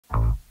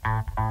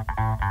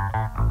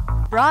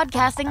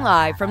Broadcasting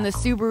live from the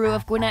Subaru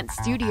of Gwinnett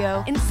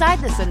studio inside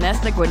the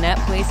Sonesta Gwinnett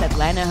Place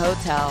Atlanta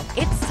Hotel.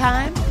 It's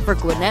time for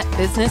Gwinnett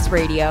Business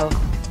Radio.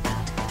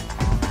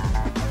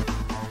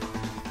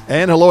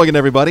 And hello again,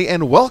 everybody,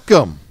 and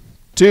welcome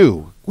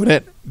to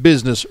Gwinnett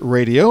Business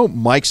Radio.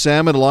 Mike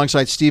Salmon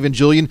alongside Stephen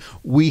Julian.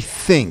 We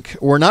think,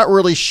 we're not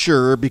really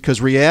sure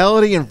because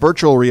reality and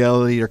virtual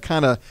reality are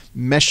kind of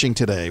meshing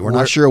today. We're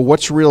not sure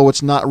what's real,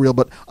 what's not real,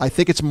 but I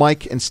think it's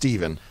Mike and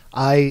Stephen.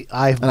 I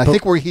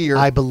think we're here.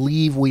 I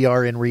believe we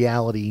are in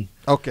reality.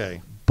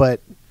 Okay. But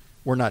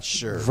we're not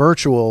sure.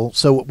 Virtual,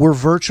 so we're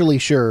virtually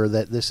sure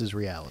that this is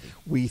reality.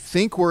 We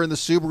think we're in the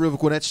Subaru of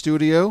Gwinnett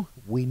studio.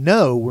 We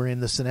know we're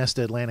in the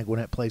Sonesta Atlanta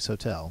Gwinnett Place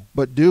Hotel.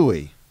 But do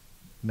we?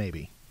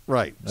 Maybe.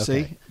 Right. Okay.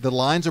 See? The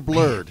lines are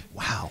blurred. Man,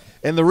 wow.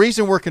 And the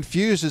reason we're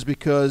confused is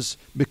because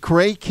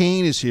Macrae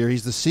Cain is here.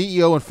 He's the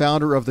CEO and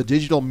founder of the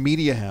Digital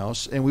Media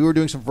House, and we were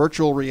doing some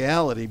virtual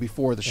reality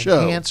before the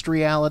show. Enhanced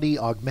reality,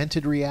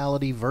 augmented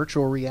reality,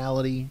 virtual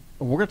reality.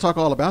 And we're going to talk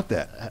all about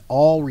that.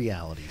 All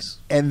realities.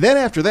 And then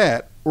after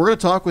that, we're going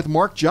to talk with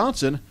Mark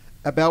Johnson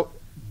about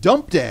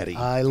Dump Daddy.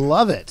 I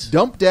love it.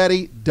 Dump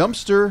Daddy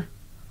Dumpster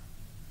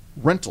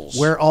Rentals.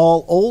 Where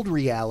all old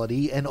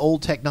reality and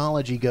old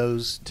technology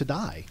goes to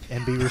die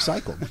and be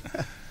recycled.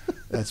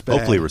 That's bad.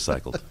 Hopefully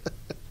recycled.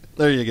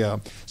 There you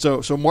go.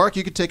 So Mark,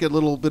 you could take a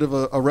little bit of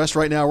a rest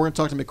right now. We're going to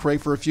talk to Macrae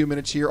for a few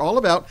minutes here, all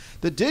about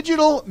the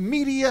Digital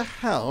Media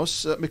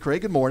House. Macrae,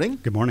 good morning.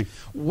 Good morning.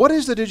 What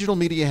is the Digital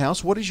Media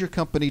House? What does your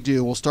company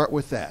do? We'll start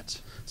with that.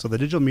 So the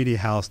Digital Media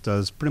House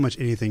does pretty much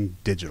anything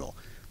digital.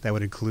 That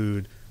would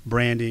include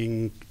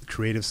branding,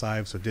 creative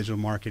side, so digital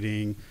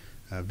marketing,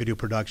 video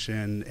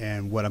production,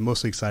 and what I'm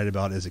mostly excited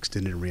about is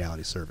extended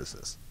reality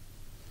services.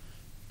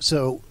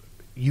 So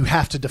you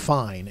have to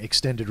define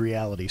extended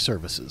reality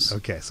services.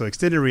 Okay, so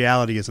extended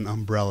reality is an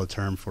umbrella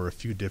term for a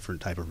few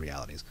different type of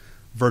realities.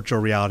 Virtual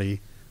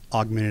reality,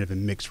 augmentative,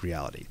 and mixed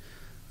reality.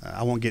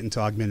 I won't get into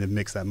augmentative and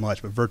mixed that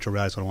much, but virtual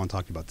reality is what I want to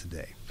talk about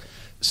today.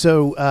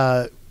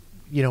 So,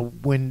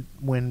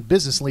 when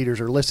business leaders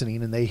are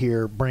listening and they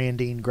hear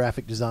branding,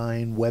 graphic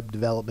design, web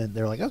development,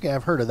 they're like, okay,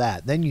 I've heard of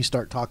that. Then you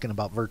start talking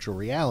about virtual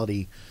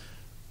reality.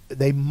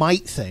 They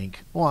might think,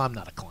 well, I'm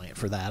not a client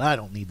for that. I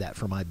don't need that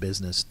for my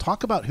business.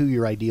 Talk about who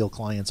your ideal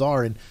clients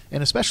are, and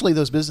especially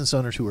those business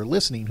owners who are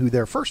listening, who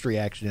their first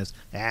reaction is,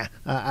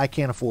 I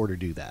can't afford to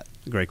do that.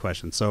 Great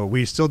question. So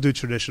we still do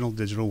traditional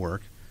digital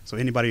work. So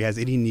anybody who has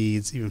any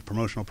needs, even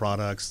promotional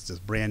products,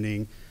 just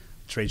branding,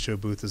 trade show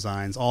booth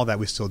designs, all that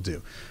we still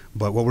do.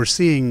 But what we're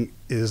seeing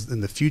is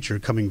in the future,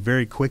 coming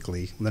very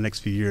quickly in the next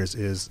few years,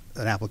 is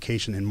an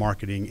application in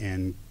marketing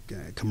and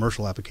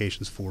commercial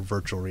applications for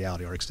virtual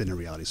reality or extended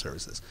reality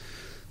services.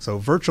 So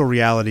virtual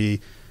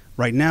reality,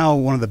 right now,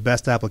 one of the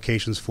best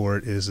applications for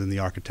it is in the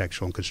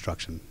architectural and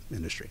construction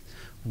industry.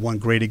 One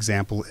great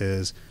example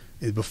is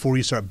before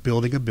you start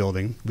building a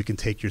building, we can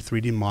take your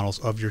 3D models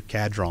of your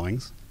CAD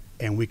drawings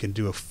and we can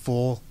do a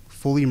fully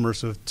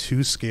immersive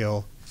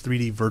 2-scale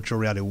 3D virtual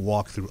reality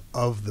walkthrough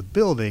of the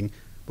building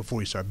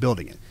before you start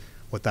building it.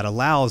 What that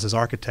allows is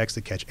architects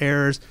to catch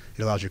errors.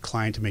 It allows your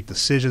client to make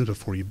decisions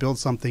before you build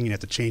something. You have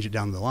to change it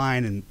down the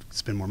line and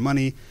spend more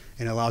money.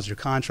 And it allows your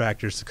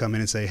contractors to come in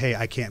and say, hey,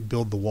 I can't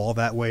build the wall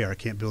that way, or I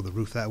can't build the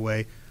roof that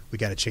way. We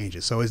got to change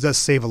it. So it does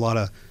save a lot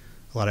of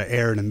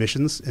error and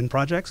emissions in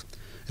projects.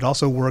 It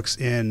also works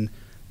in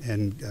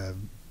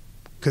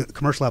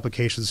commercial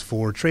applications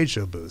for trade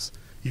show booths.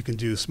 You can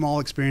do small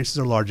experiences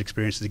or large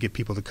experiences to get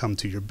people to come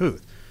to your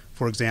booth.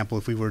 For example,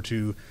 if we were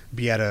to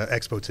be at an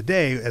expo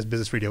today as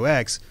Business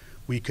RadioX,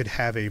 we could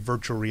have a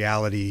virtual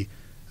reality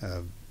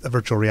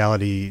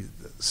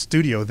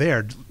studio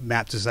there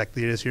mapped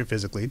exactly as here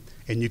physically,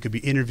 and you could be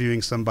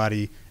interviewing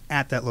somebody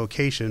at that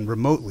location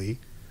remotely,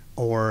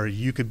 or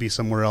you could be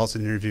somewhere else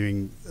and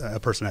interviewing a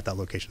person at that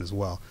location as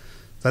well.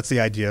 That's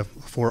the idea.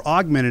 For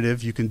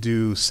augmentative, you can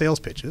do sales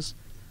pitches.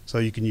 So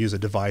you can use a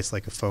device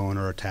like a phone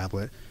or a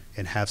tablet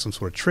and have some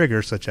sort of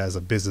trigger, such as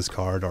a business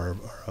card or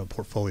a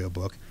portfolio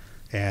book.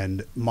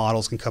 And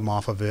models can come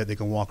off of it. They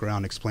can walk around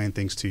and explain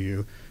things to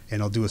you,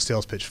 and they'll do a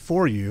sales pitch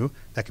for you.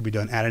 That can be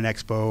done at an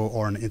expo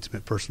or an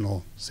intimate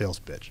personal sales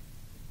pitch.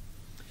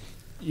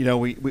 You know,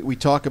 we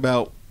talk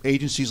about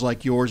agencies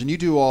like yours, and you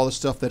do all the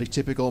stuff that a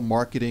typical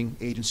marketing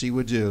agency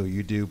would do.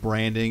 You do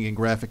branding and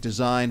graphic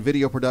design,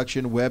 video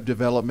production, web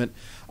development,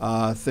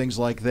 things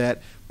like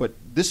that. But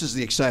this is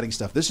the exciting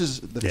stuff. This is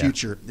the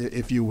future,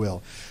 if you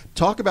will.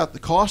 Talk about the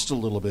cost a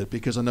little bit,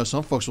 because I know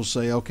some folks will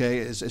say, okay,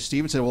 as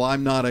Stephen said, well,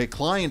 I'm not a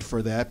client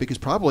for that because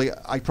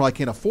I probably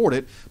can't afford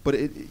it, but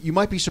you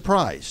might be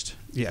surprised.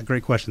 Yeah,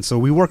 great question. So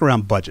we work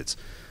around budgets.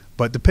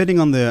 But depending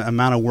on the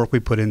amount of work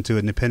we put into it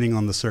and depending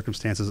on the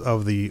circumstances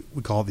of we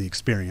call it the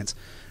experience,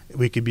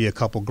 we could be a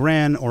couple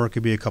grand or it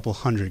could be a couple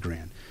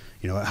 $100,000.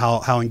 You know,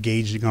 how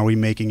engaging are we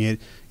making it?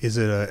 Is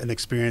it an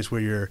experience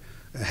where you're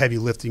heavy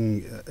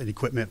lifting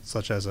equipment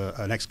such as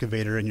an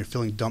excavator and you're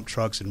filling dump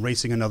trucks and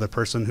racing another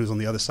person who's on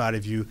the other side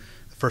of you?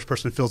 The first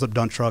person who fills up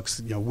dump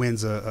trucks,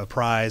 wins a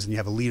prize, and you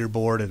have a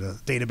leaderboard and a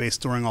database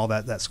storing all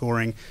that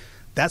scoring.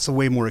 That's a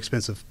way more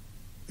expensive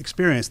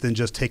experience than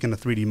just taking a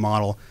 3D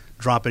model,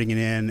 dropping it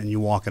in, and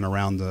you walking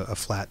around a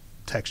flat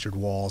textured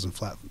walls and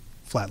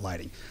flat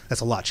lighting.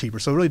 That's a lot cheaper.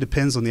 So it really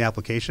depends on the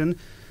application.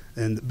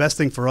 And the best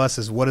thing for us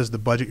is what is the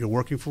budget you're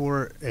working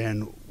for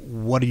and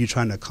what are you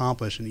trying to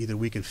accomplish, and either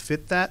we can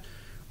fit that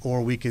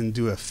or we can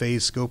do a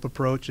phase scope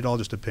approach. It all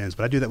just depends.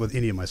 But I do that with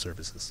any of my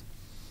services.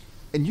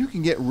 And you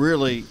can get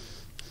really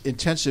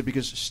intensive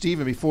because,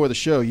 Stephen, before the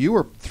show, you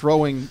were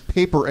throwing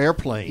paper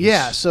airplanes.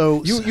 Yeah,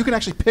 so you can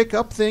actually pick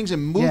up things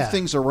and move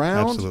things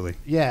around. Absolutely.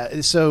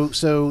 Yeah, so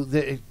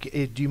do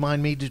you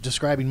mind me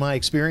describing my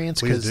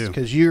experience? Please do.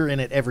 Because you're in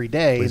it every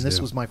day, Please and this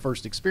do. was my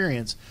first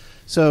experience.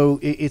 So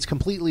it's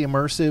completely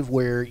immersive,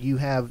 where you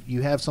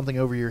have something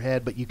over your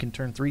head, but you can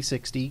turn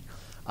 360.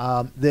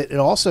 That it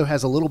also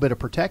has a little bit of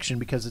protection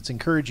because it's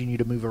encouraging you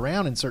to move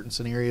around in certain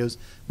scenarios.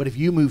 But if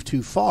you move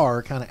too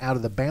far, kind of out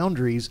of the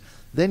boundaries,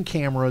 then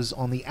cameras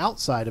on the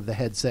outside of the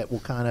headset will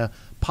kind of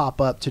pop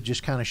up to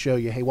just kind of show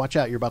you, hey, watch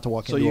out, you're about to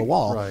walk into a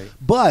wall. Right.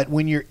 But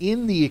when you're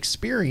in the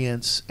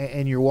experience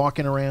and you're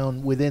walking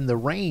around within the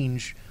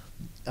range,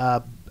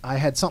 I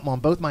had something on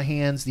both my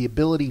hands, the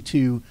ability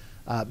to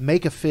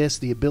make a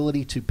fist, the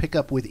ability to pick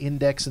up with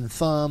index and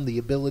thumb, the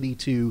ability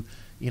to,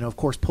 of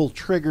course, pull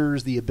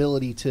triggers, the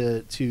ability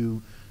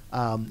to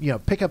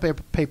pick up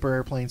paper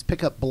airplanes,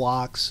 pick up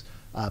blocks,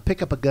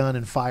 pick up a gun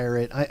and fire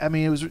it. I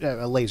mean, it was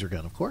a laser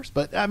gun, of course,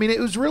 but I mean, it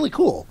was really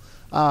cool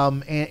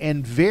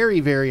and very,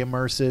 very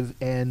immersive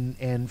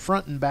and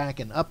front and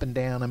back and up and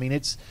down. I mean,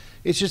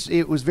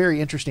 it was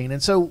very interesting.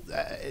 And so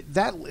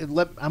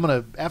I'm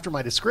going to, after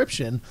my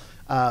description,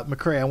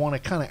 Macrae, I want to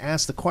kind of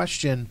ask the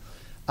question.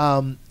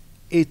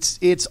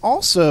 It's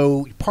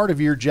also part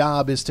of your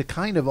job is to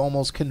kind of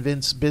almost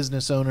convince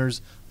business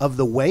owners of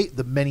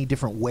the many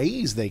different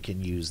ways they can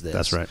use this.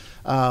 That's right.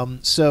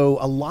 So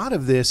a lot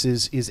of this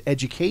is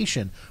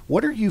education.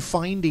 What are you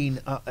finding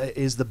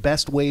is the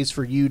best ways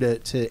for you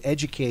to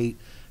educate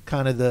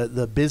kind of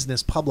the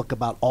business public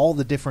about all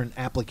the different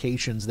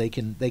applications they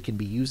can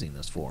be using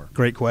this for?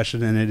 Great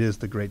question, and it is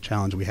the great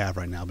challenge we have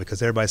right now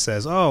because everybody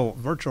says, oh,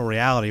 virtual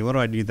reality, what do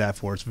I need that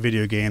for? It's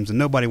video games, and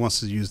nobody wants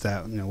to use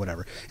that,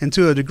 whatever. And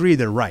to a degree,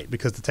 they're right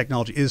because the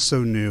technology is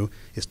so new.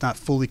 It's not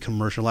fully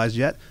commercialized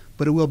yet,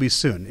 but it will be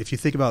soon. If you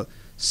think about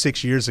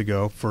 6 years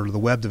ago for the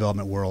web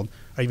development world,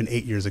 or even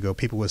 8 years ago,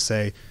 people would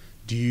say,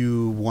 do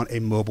you want a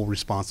mobile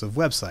responsive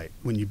website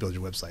when you build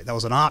your website? That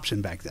was an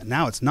option back then.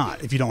 Now it's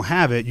not. If you don't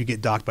have it, you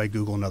get docked by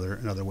Google in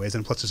other ways.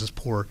 And plus, it's just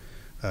poor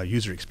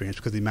user experience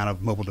because of the amount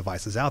of mobile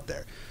devices out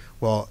there.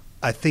 Well,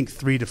 I think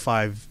 3 to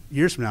 5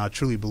 years from now, I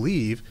truly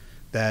believe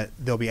that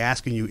they'll be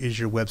asking you, is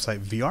your website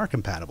VR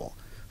compatible?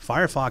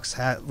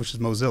 Firefox, which is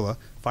Mozilla,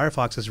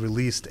 Firefox has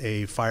released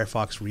a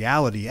Firefox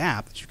Reality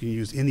app that you can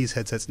use in these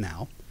headsets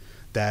now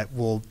that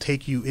will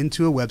take you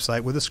into a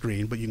website with a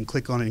screen, but you can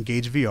click on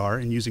Engage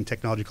VR, and using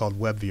technology called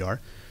Web VR,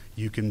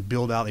 you can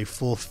build out a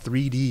full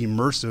 3D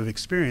immersive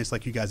experience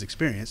like you guys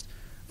experienced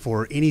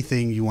for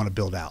anything you want to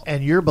build out.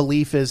 And your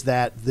belief is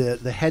that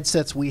the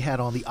headsets we had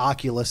on the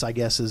Oculus, I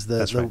guess is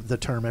the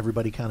term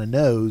everybody kind of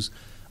knows,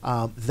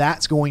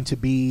 that's going to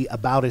be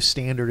about as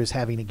standard as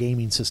having a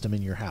gaming system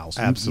in your house.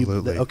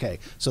 Absolutely. Okay,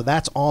 so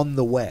that's on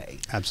the way.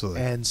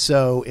 Absolutely. And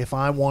so if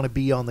I want to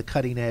be on the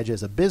cutting edge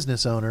as a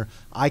business owner,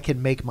 I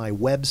can make my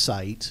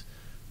website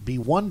be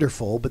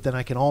wonderful, but then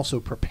I can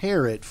also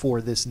prepare it for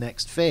this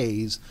next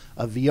phase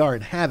of VR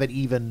and have it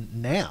even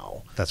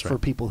now. That's right. For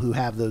people who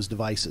have those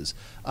devices.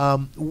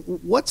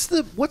 What's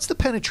the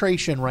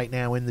penetration right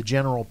now in the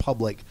general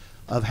public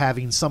of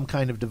having some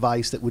kind of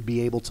device that would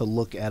be able to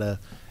look at a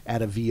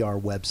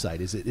VR website?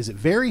 Is it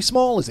very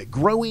small? Is it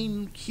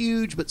growing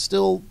huge but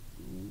still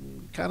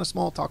kind of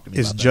small? Talk to me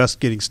about that. It's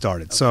just getting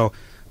started. Okay. So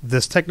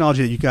this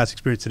technology that you guys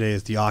experience today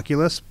is the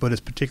Oculus, but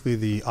it's particularly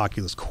the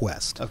Oculus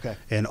Quest. Okay.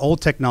 And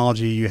old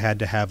technology, you had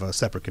to have a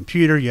separate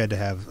computer. You had to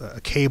have a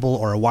cable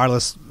or a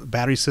wireless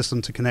battery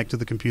system to connect to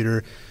the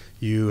computer.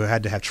 You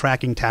had to have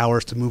tracking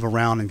towers to move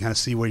around and kind of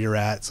see where you're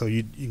at. So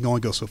you can only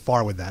go so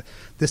far with that.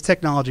 This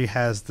technology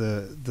has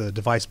the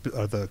device,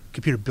 or the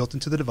computer built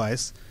into the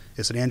device.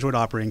 It's an Android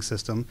operating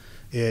system.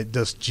 It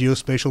does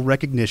geospatial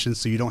recognition,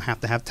 so you don't have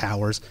to have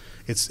towers.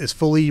 It's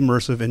fully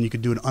immersive, and you can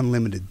do an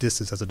unlimited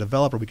distance. As a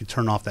developer, we can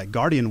turn off that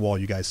Guardian wall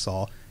you guys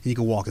saw, and you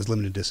can walk as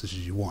limited distance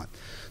as you want.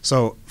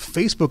 So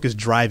Facebook is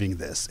driving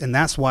this, and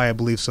that's why I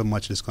believe so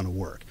much it's going to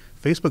work.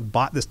 Facebook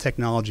bought this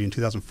technology in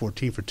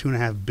 2014 for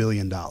 $2.5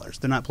 billion.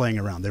 They're not playing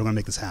around. They're going to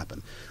make this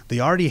happen. They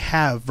already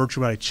have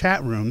virtual reality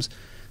chat rooms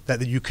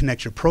that you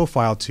connect your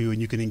profile to,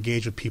 and you can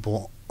engage with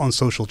people on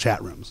social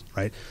chat rooms,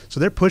 right? So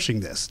they're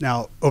pushing this.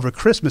 Now, over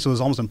Christmas, it was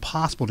almost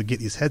impossible to get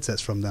these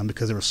headsets from them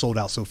because they were sold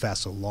out so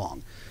fast, so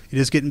long. It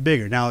is getting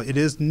bigger. Now, it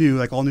is new,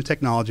 like all new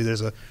technology.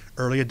 There's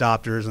early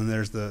adopters, and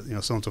there's the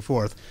so on and so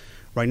forth.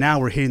 Right now,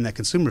 we're hitting that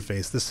consumer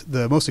phase.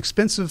 The most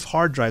expensive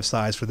hard drive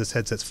size for this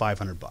headset's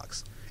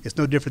 $500. It's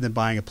no different than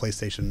buying a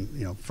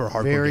PlayStation, for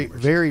hardcore Very, gamers.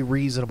 very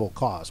reasonable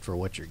cost for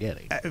what you're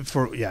getting.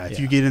 If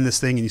you get in this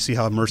thing and you see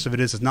how immersive it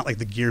is, it's not like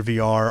the Gear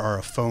VR or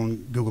a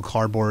phone Google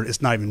Cardboard.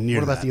 It's not even near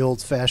What about that. the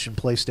old-fashioned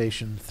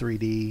PlayStation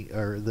 3D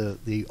or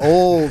the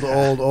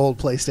old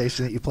PlayStation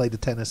that you played the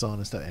tennis on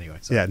and stuff? Anyway,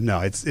 so. Yeah, no,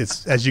 it's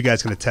as you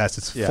guys can attest,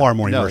 it's far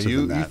more immersive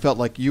than that. You felt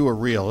like you were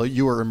real.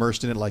 You were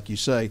immersed in it, like you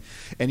say.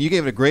 And you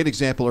gave it a great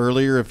example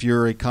earlier. If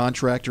you're a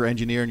contractor,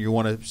 engineer, and you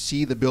want to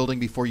see the building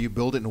before you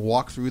build it and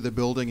walk through the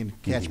building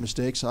and catch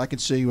mistakes, I can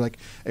see like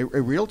a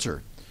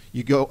realtor.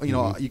 You go,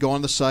 you go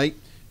on the site,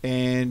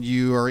 and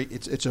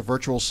it's a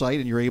virtual site,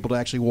 and you're able to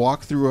actually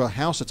walk through a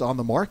house that's on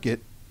the market.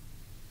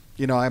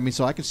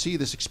 So I can see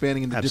this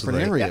expanding into different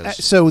areas. Yeah,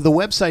 so the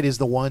website is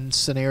the one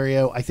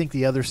scenario. I think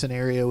the other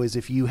scenario is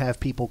if you have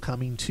people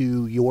coming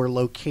to your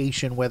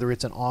location, whether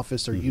it's an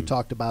office or you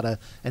talked about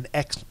an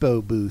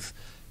expo booth,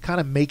 kind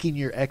of making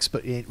your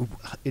expo,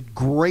 it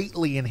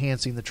greatly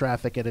enhancing the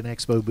traffic at an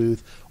expo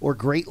booth or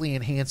greatly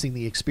enhancing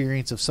the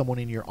experience of someone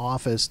in your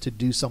office to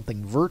do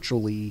something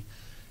virtually.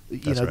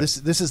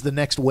 This is the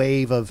next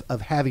wave of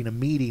having a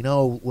meeting.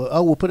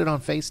 We'll put it on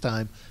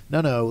FaceTime.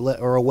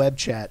 Or a web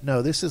chat.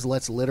 No, this is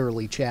let's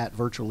literally chat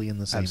virtually in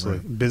the same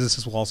room.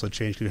 Businesses will also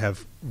change. You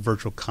have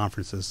virtual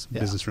conferences,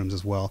 business rooms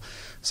as well.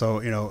 So,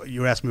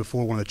 you were asking me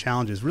before, one of the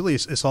challenges, really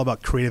it's all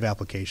about creative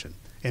application.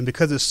 And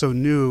because it's so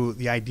new,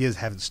 the ideas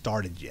haven't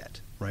started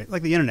yet, right?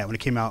 Like the internet, when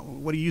it came out,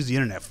 what do you use the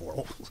internet for?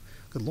 Oh,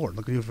 good Lord,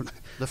 look at you.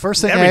 The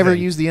first thing I ever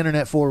used the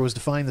internet for was to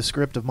find the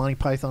script of Monty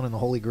Python and the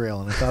Holy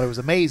Grail, and I thought it was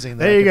amazing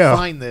that I could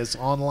find this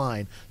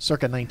online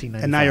circa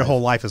 1995. And now your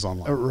whole life is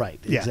online. Right,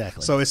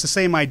 exactly. So it's the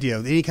same idea.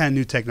 Any kind of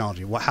new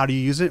technology. Well, how do you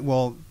use it?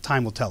 Well,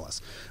 time will tell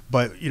us.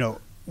 But,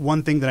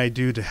 one thing that I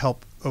do to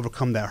help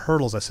overcome that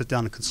hurdle is I sit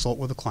down and consult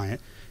with a client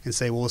and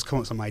say, well, let's come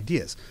up with some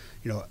ideas.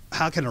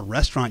 How can a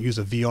restaurant use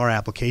a VR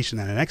application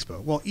at an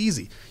expo? Well,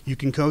 easy. You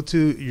can go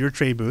to your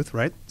trade booth,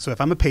 right? So if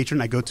I'm a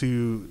patron, I go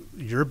to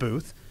your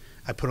booth,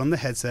 I put on the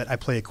headset, I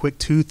play a quick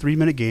 2-3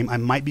 minute game. I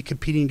might be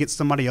competing against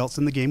somebody else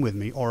in the game with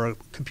me or a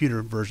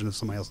computer version of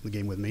somebody else in the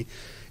game with me.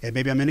 And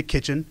maybe I'm in a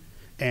kitchen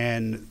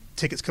and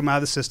tickets come out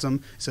of the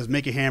system. It says,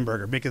 make a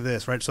hamburger, make a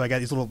this, right? So I got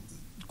these little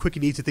quick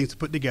and easy things to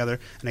put together,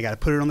 and I got to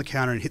put it on the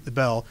counter and hit the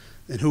bell.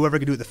 And whoever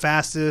can do it the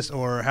fastest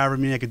or however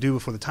many I could do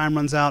before the time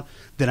runs out,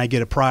 then I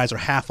get a prize or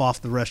half off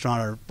the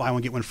restaurant or buy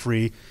one, get one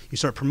free. You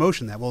start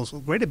promoting that. Well, what's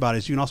great about it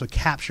is you can also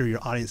capture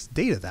your audience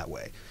data that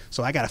way.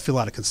 So I got to fill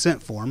out a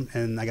consent form,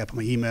 and I got to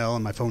put my email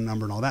and my phone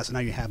number and all that. So now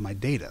you have my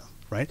data,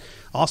 right?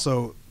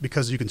 Also,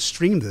 because you can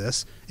stream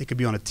this, it could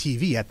be on a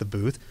TV at the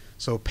booth.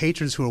 So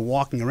patrons who are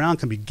walking around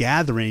can be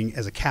gathering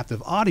as a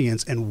captive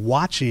audience and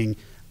watching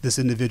this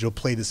individual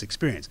play this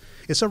experience.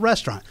 It's a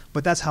restaurant,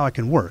 but that's how it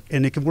can work,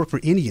 and it can work for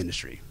any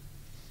industry.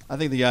 I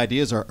think the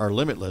ideas are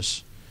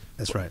limitless.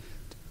 That's right.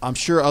 I'm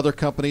sure other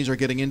companies are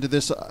getting into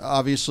this.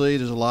 Obviously,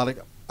 there's a lot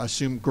of, I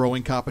assume,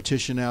 growing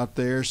competition out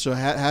there. So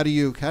how do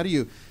you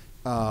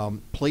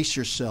place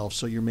yourself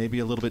so you're maybe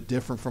a little bit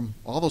different from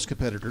all those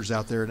competitors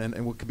out there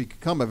and what could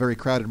become a very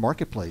crowded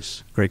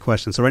marketplace? Great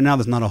question. So right now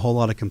there's not a whole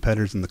lot of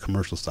competitors in the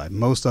commercial side.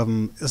 Most of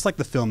them, it's like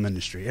the film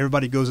industry.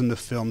 Everybody goes into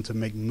film to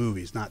make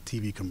movies, not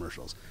TV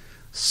commercials.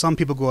 Some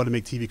people go out to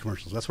make TV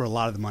commercials. That's where a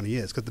lot of the money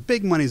is because the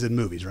big money's in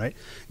movies, right?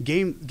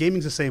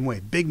 Gaming's the same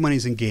way. Big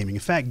money's in gaming.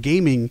 In fact,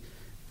 gaming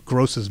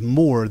grosses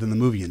more than the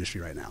movie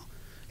industry right now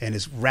and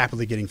is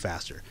rapidly getting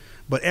faster.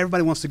 But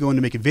everybody wants to go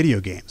into making video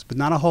games, but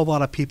not a whole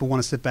lot of people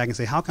want to sit back and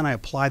say, how can I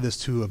apply this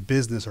to a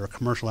business or a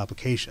commercial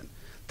application?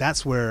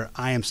 That's where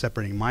I am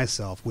separating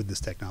myself with this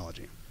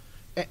technology.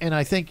 And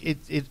I think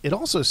it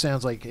also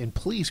sounds like, and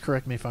please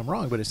correct me if I'm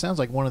wrong, but it sounds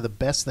like one of the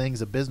best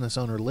things a business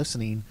owner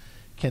listening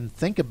can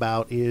think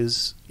about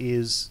is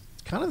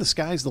kind of the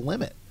sky's the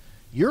limit.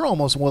 You're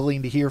almost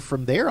willing to hear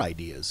from their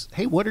ideas.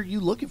 Hey, what are you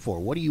looking for?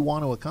 What do you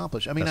want to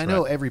accomplish? I mean, I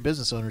know every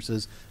business owner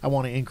says, I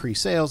want to increase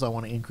sales, I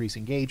want to increase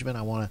engagement,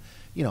 I want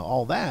to,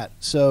 all that.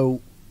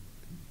 So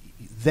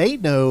they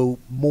know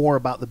more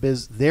about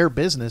their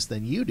business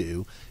than you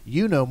do.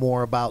 You know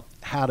more about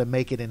how to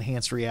make it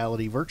enhanced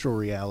reality, virtual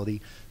reality.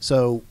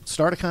 So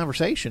start a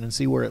conversation and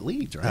see where it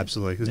leads, right?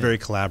 Absolutely. It's very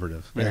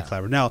collaborative. Very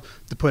collaborative. Now,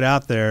 to put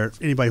out there,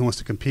 anybody who wants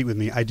to compete with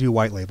me, I do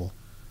white label.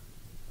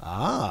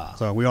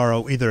 So we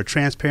are either a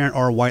transparent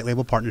or a white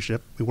label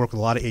partnership. We work with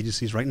a lot of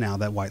agencies right now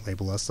that white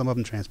label us. Some of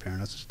them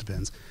transparent. It just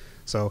depends.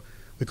 So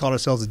we call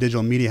ourselves a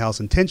digital media house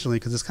intentionally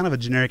because it's kind of a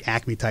generic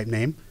Acme type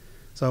name.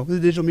 So we're a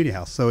digital media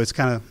house. So it's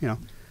kind of,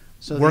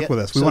 work with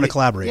us. We want to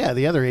collaborate. Yeah,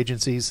 the other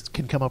agencies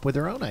can come up with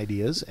their own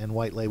ideas and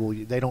white label.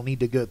 They don't need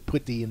to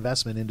put the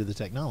investment into the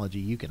technology.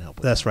 You can help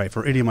with That's right.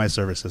 For any of my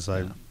services,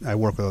 I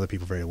work with other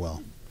people very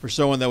well. For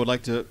someone that would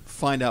like to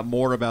find out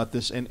more about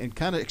this and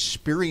kind of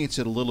experience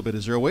it a little bit,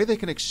 is there a way they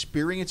can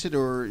experience it,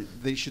 or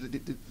they should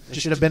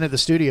have been at the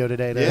studio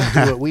today to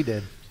do what we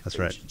did? That's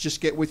right. Just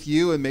get with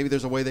you, and maybe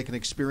there's a way they can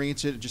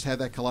experience it, just have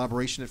that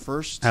collaboration at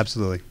first?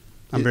 Absolutely.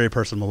 I'm very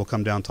personal. We'll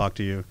come down, talk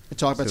to you. And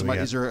talk about somebody.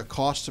 Is there a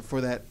cost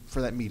for that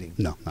meeting?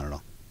 No, not at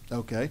all.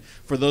 Okay.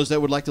 For those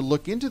that would like to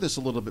look into this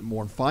a little bit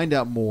more and find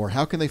out more,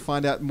 how can they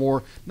find out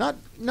more? Not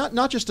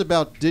just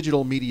about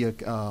digital media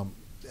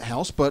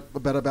house, but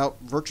about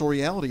virtual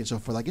reality and so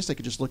forth. I guess they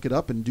could just look it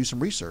up and do some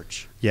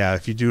research. Yeah,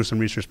 if you do some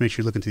research, make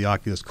sure you look into the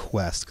Oculus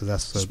Quest, because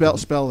that's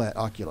spell that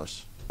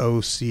Oculus.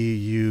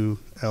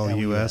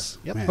 OCULUS.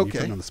 Yep. Man, Okay. you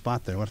put me on the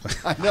spot there. What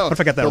if I know. What if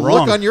I got that the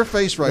wrong? Look on your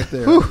face right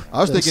there.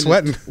 I was thinking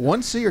sweating.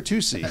 one C or two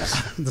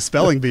C's. The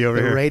spelling bee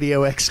over The here.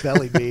 RadioX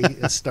spelling bee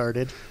has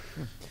started.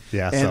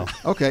 Yeah. And,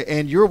 okay,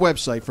 and your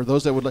website, for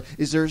those that would like,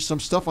 is there some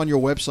stuff on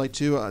your website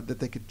too that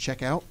they could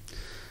check out?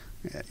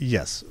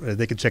 Yes,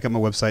 they can check out my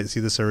website and see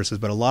the services.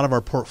 But a lot of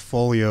our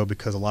portfolio,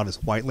 because a lot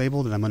is white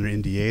labeled and I'm under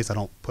NDAs, I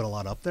don't put a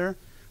lot up there.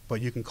 But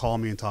you can call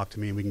me and talk to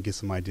me, and we can get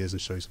some ideas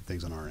and show you some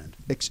things on our end.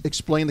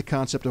 Explain the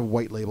concept of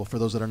white label for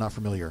those that are not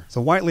familiar. So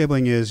white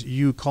labeling is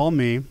you call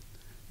me,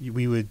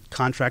 we would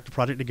contract a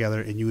project together,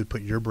 and you would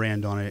put your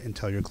brand on it and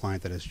tell your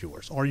client that it's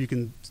yours. Or you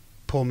can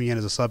pull me in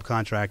as a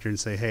subcontractor and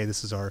say, hey,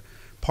 this is our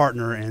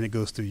partner, and it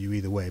goes through you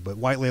either way. But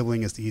white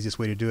labeling is the easiest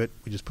way to do it.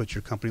 We just put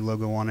your company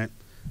logo on it.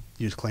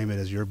 You just claim it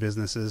as your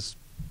business's.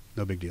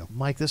 No big deal.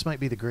 Mike, this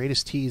might be the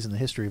greatest tease in the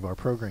history of our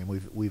program.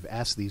 We've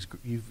asked these.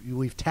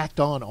 We've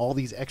tacked on all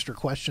these extra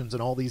questions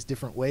and all these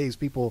different ways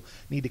people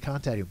need to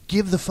contact you.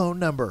 Give the phone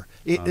number.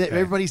 Okay.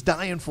 Everybody's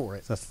dying for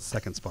it. So that's the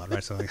second spot,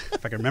 right? So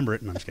if I can remember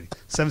it, no, I'm just kidding.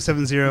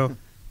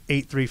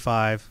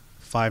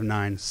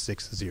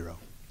 770-835-5960.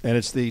 And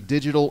it's the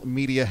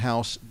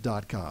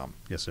digitalmediahouse.com.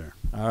 Yes, sir.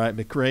 All right,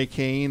 Macrae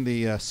Cain,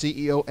 the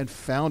CEO and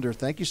founder,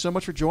 thank you so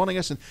much for joining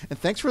us, and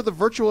thanks for the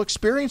virtual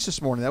experience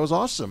this morning. That was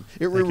awesome.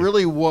 It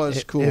really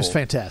was cool. It was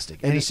fantastic.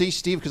 And to see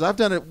Steve, because I've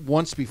done it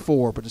once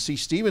before, but to see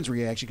Steven's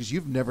reaction, because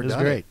you've never done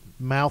great. it.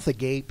 Mouth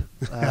agape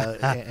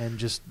and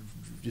just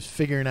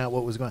figuring out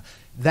what was going on.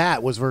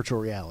 That was virtual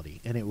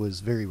reality, and it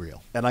was very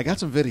real. And I got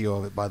some video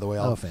of it, by the way.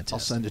 Fantastic. I'll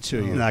send it to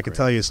you. And I can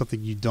tell you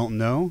something you don't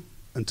know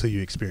until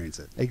you experience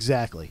it.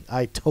 Exactly.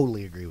 I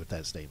totally agree with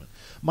that statement.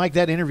 Mike,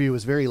 that interview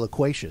was very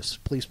loquacious.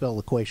 Please spell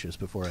loquacious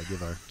before I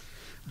give our...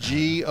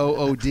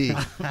 G-O-O-D.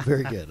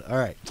 Very good. All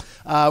right.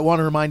 I want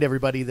to remind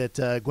everybody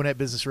that Gwinnett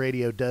Business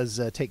Radio does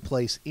take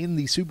place in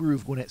the Subaru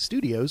of Gwinnett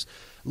studios.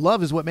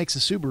 Love is what makes a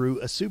Subaru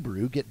a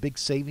Subaru. Get big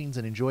savings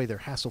and enjoy their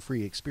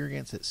hassle-free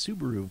experience at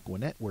Subaru of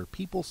Gwinnett, where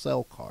people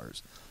sell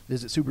cars.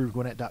 Visit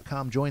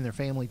SubaruofGwinnett.com. Join their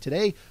family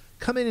today.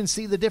 Come in and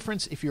see the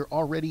difference. If you're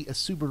already a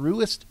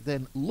Subaruist,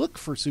 then look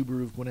for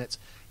Subaru of Gwinnett's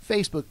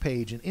Facebook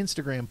page and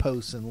Instagram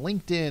posts and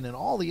LinkedIn and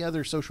all the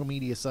other social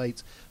media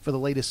sites for the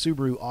latest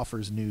Subaru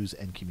offers, news,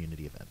 and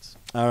community events.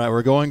 All right,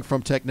 we're going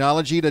from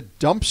technology to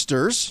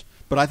dumpsters,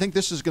 but I think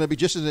this is going to be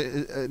just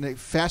a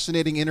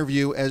fascinating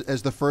interview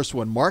as the first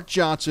one. Mark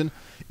Johnson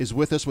is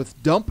with us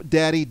with Dump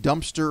Daddy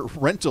Dumpster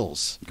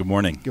Rentals. Good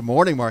morning. Good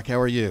morning, Mark. How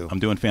are you? I'm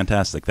doing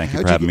fantastic. Thank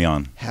you for having me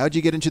on. How'd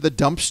you get into the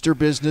dumpster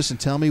business, and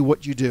tell me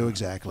what you do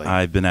exactly?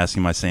 I've been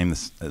asking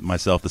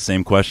myself the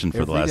same question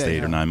for the last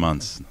 8 or 9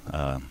 months.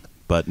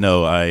 But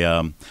no, I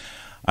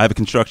have a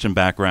construction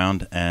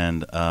background,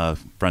 and a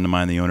friend of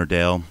mine, the owner,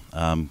 Dale,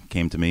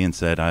 came to me and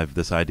said, I have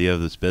this idea of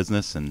this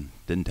business, and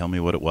didn't tell me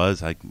what it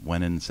was. I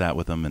went in and sat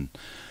with him, and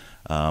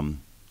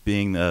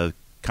being a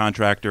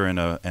contractor and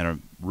a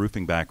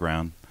roofing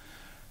background,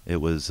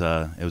 it was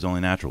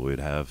only natural. We would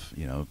have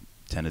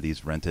 10 of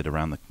these rented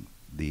around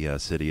the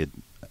city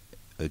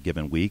a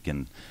given week,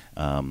 and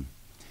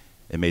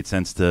it made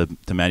sense to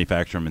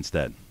manufacture them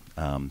instead.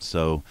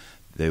 So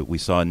we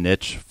saw a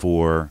niche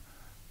for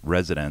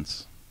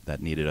residents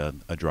that needed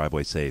a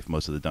driveway safe.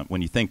 Most of the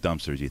when you think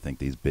dumpsters, you think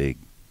these big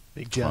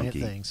giant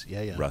clunky, things,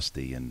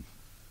 rusty, and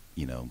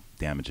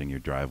damaging your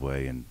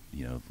driveway and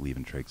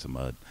leaving trakes of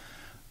mud.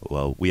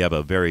 Well, we have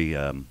a very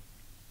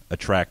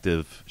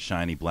attractive,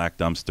 shiny black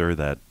dumpster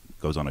that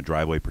goes on a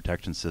driveway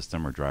protection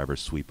system, or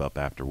drivers sweep up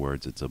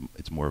afterwards. It's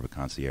more of a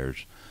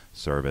concierge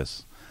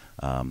service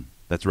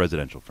that's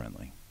residential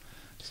friendly.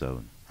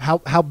 So.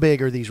 How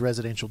big are these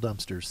residential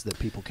dumpsters that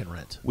people can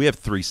rent? We have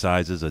 3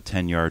 sizes: a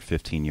 10-yard,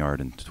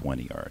 15-yard, and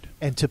 20-yard.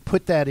 And to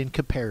put that in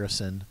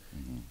comparison,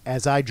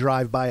 as I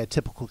drive by a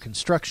typical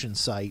construction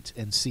site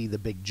and see the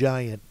big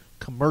giant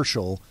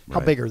commercial, how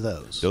big are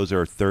those? Those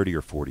are 30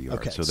 or 40 yards,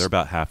 Okay. so they're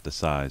about half the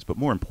size, but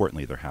more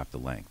importantly, they're half the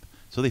length.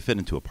 So they fit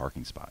into a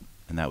parking spot,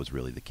 and that was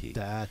really the key.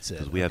 That's it.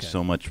 Because we have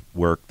so much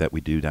work that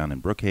we do down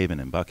in Brookhaven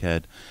and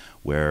Buckhead,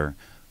 where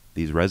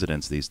these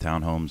residents, these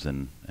townhomes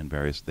and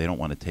various, they don't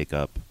want to take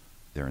up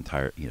their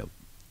entire,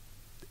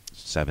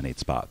 7-8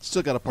 spots.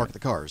 Still got to park the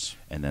cars.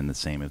 And then the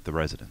same with the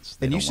residents.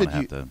 They And you don't want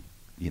said to have to,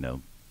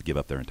 give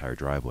up their entire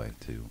driveway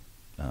to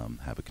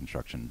have a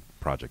construction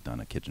project on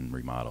a kitchen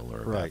remodel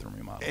or a bathroom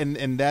remodel.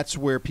 And that's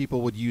where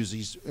people would use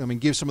these. I mean,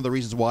 give some of the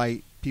reasons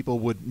why people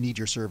would need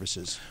your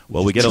services.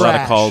 Well, we get a lot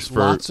of calls for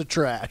lots of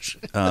trash.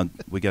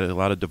 we get a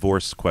lot of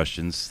divorce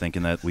questions,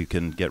 thinking that we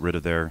can get rid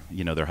of their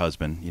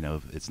husband.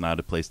 It's not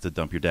a place to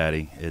dump your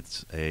daddy.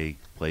 It's a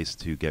place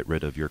to get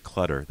rid of your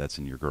clutter that's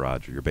in your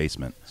garage or your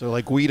basement. So,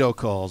 like Guido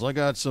calls, I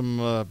got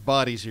some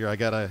bodies here. I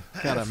gotta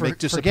make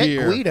disappear.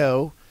 Forget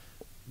Guido.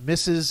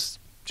 Mrs.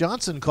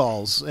 Johnson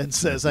calls and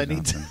says, "I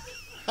need to."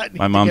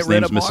 My mom's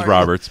name's Mrs.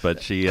 Roberts,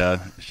 but she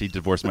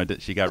divorced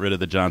she got rid of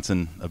the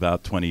Johnson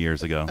about 20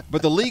 years ago.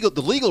 But the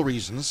legal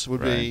reasons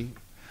would be.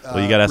 Well,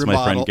 you got to ask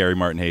my friend Gary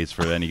Martin Hayes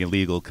for any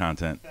illegal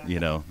content,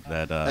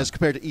 that as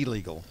compared to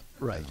illegal.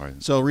 Right.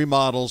 So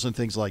remodels and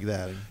things like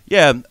that.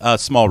 Yeah,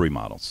 small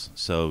remodels.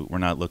 So we're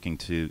not looking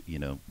to,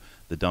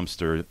 the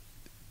dumpster,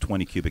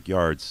 20 cubic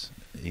yards,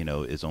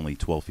 is only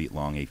 12 feet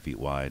long, 8 feet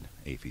wide,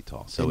 8 feet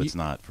tall. So it's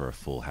not for a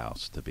full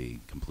house to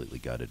be completely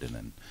gutted, and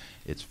then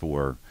it's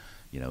for,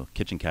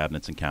 kitchen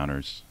cabinets and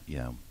counters.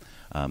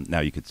 Now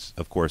you could,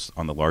 of course,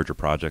 on the larger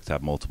projects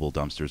have multiple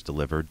dumpsters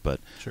delivered, but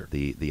sure.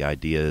 the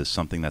idea is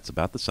something that's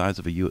about the size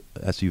of a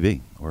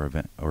SUV or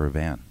a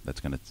van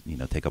that's going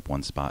to take up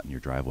one spot in your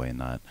driveway and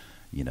not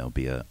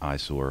be an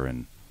eyesore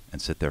and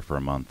sit there for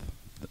a month.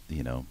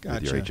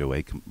 With your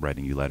HOA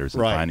writing you letters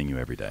and finding you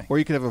every day. Or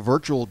you could have a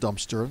virtual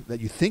dumpster that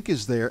you think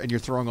is there, and you're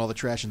throwing all the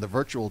trash in the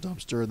virtual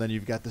dumpster, and then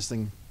you've got this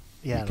thing.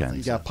 Yeah,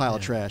 you got a pile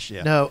of trash.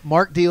 Yeah. No,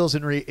 Mark deals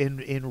in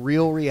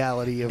real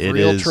reality of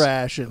real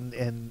trash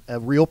and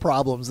real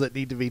problems that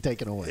need to be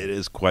taken away. It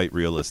is quite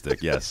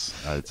realistic. Yes,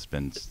 it's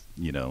been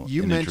an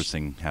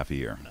interesting half a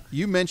year.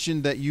 You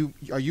mentioned that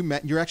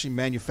you're actually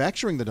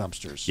manufacturing the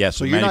dumpsters. Yes,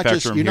 so we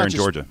manufacture them here in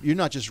Georgia. You're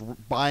not just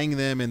buying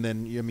them and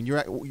then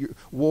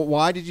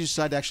why did you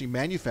decide to actually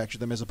manufacture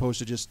them as opposed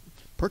to just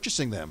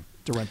purchasing them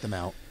to rent them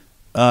out?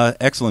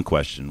 Excellent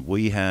question.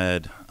 We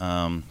had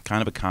kind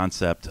of a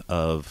concept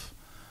of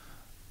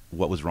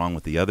what was wrong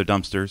with the other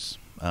dumpsters.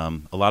 A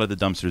lot of the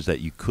dumpsters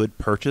that you could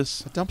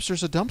purchase. A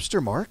dumpster's a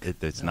dumpster, Mark.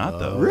 It's not,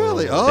 though.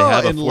 Really? They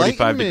have a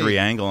 45-degree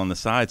angle on the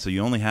side, so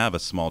you only have a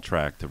small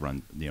track to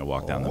run,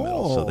 walk down the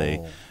middle.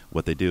 So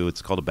what they do,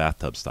 it's called a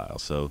bathtub style.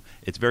 So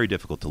it's very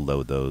difficult to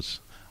load those.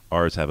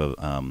 Ours have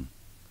a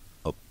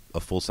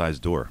full-size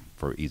door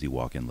for easy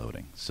walk-in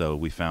loading. So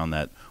we found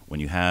that when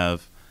you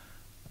have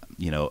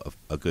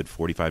a good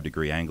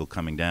 45-degree angle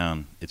coming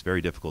down, it's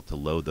very difficult to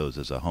load those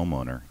as a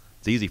homeowner.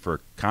 It's easy for a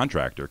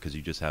contractor because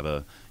you just have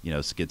a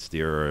skid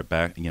steer or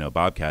a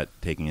bobcat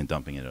taking and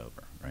dumping it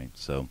over, right?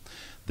 So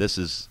this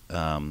is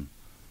a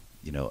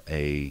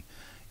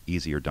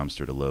easier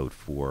dumpster to load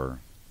for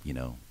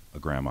a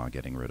grandma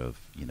getting rid of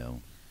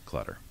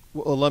clutter.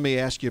 Well, let me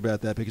ask you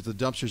about that because the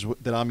dumpsters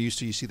that I'm used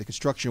to, you see the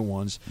construction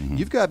ones.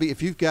 Mm-hmm.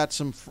 If you've got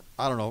some,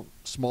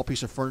 small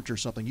piece of furniture or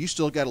something, you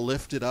still got to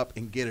lift it up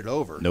and get it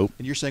over. Nope.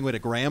 And you're saying what a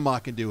grandma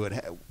can do it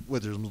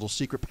with there's little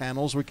secret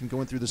panels we can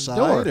go in through the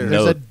side.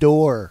 There's a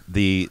door.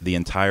 The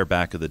entire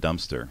back of the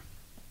dumpster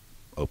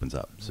opens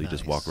up, so you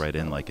just walk right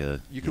in like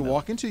a. You can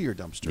walk into your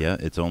dumpster. Yeah,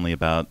 it's only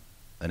about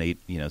an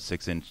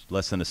 6 inch,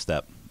 less than a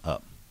step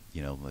up.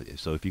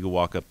 So if you could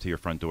walk up to your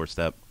front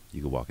doorstep,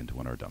 you could walk into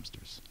one of our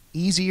dumpsters.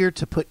 Easier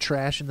to put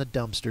trash in the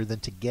dumpster than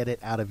to get it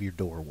out of your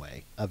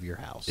doorway of your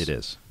house. It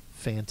is.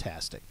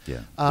 Fantastic.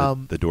 Yeah.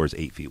 The door is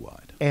 8 feet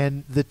wide.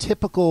 And the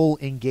typical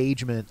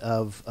engagement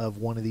of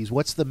one of these,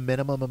 what's the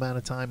minimum amount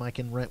of time I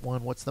can rent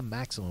one? What's the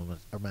maximum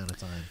amount of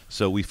time?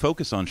 So we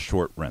focus on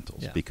short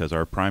rentals because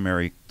our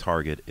primary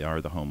target are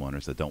the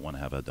homeowners that don't want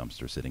to have a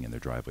dumpster sitting in their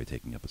driveway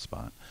taking up a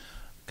spot.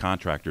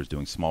 Contractors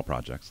doing small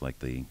projects like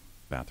the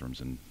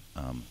bathrooms and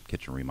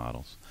kitchen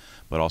remodels,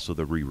 but also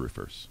the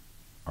re-roofers.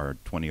 Our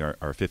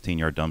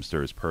 15-yard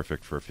dumpster is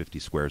perfect for 50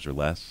 squares or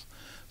less.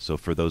 So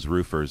for those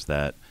roofers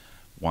that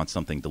want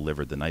something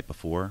delivered the night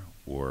before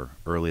or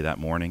early that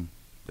morning,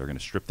 they're going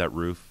to strip that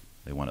roof.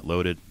 They want it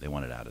loaded. They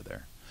want it out of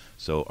there.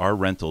 So our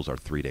rentals are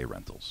 3-day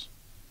rentals.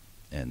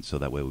 And so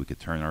that way we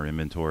could turn our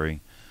inventory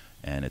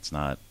and it's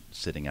not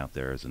sitting out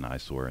there as an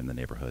eyesore in the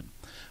neighborhood.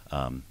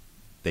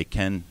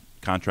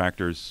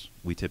 Contractors,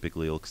 we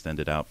typically will extend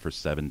it out for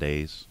 7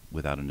 days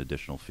without an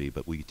additional fee,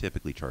 but we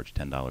typically charge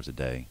 $10 a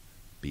day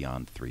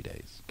beyond 3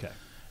 days. Okay.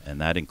 And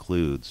that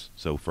includes,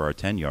 so for our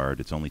 10-yard,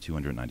 it's only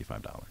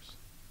 $295.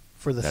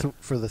 For the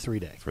 3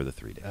 day? For the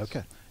 3 days.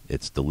 Okay.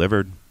 It's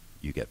delivered.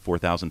 You get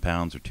 4,000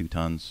 pounds or 2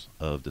 tons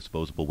of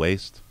disposable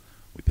waste.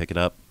 We pick it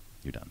up.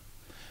 You're done.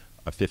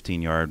 Our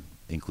 15-yard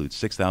includes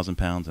 6,000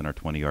 pounds, and our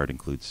 20-yard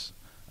includes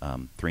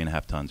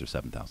 3.5 tons or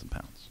 7,000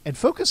 pounds. And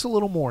focus a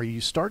little more. You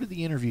started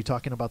the interview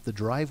talking about the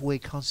driveway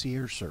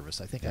concierge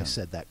service. I think I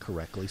said that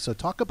correctly. So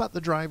talk about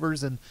the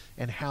drivers and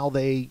how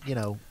they,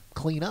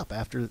 clean up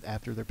after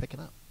they're picking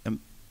up. And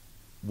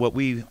what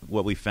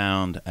we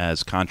found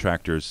as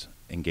contractors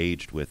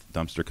engaged with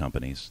dumpster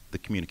companies, the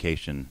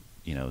communication,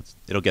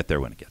 it'll get there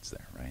when it gets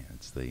there, right?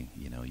 It's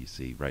you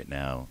see right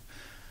now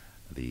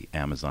the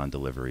Amazon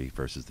delivery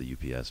versus the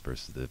UPS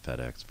versus the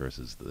FedEx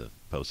versus the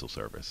Postal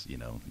Service. You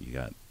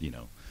got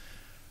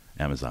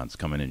Amazon's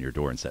coming in your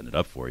door and setting it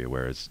up for you,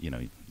 whereas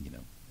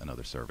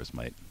another service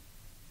might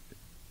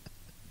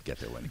get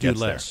there when it gets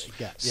less. There.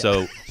 Yeah.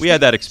 So we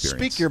had that experience.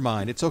 Speak your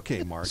mind. It's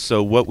okay, Mark.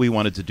 So what we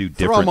wanted to do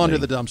differently. Throw them under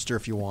the dumpster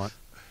if you want.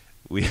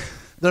 They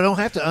don't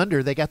have to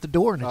under. They got the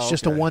door, and it's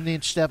just a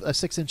 1-inch step, a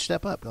 6-inch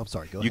step up. I'm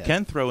sorry. Go ahead. You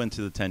can throw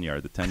into the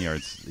 10-yard. The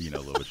 10-yard's a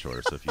little bit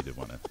shorter. So if you did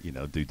want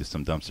to do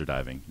some dumpster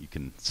diving, you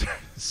can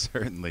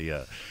certainly.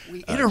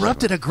 We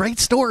interrupted a great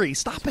story.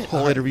 Stop it. The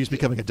whole interview's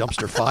becoming a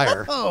dumpster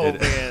fire.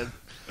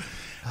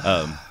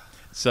 Man.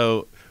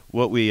 So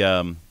what we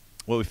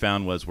what we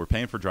found was we're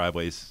paying for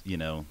driveways,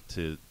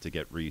 to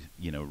get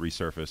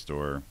resurfaced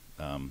or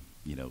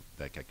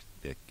that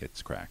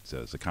gets cracked.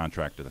 So as a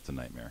contractor, that's a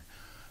nightmare.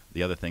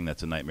 The other thing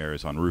that's a nightmare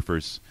is on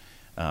roofers.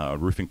 A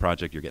roofing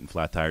project, you're getting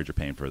flat tires. You're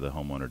paying for the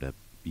homeowner to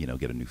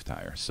get a new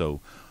tire. So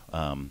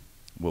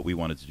what we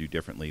wanted to do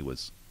differently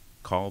was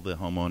call the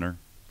homeowner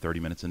 30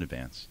 minutes in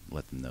advance,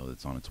 let them know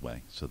it's on its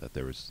way, so that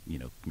there was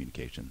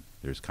communication.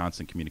 There's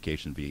constant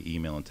communication via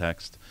email and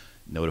text,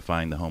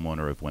 notifying the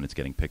homeowner of when it's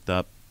getting picked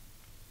up,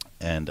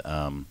 and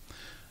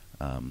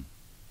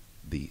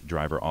the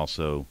driver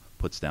also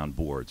puts down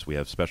boards. We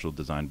have special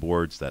design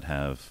boards that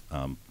have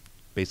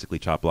basically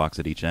chop blocks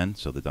at each end,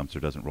 so the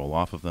dumpster doesn't roll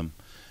off of them.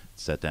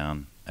 It's set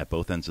down at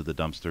both ends of the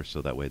dumpster,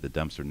 so that way the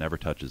dumpster never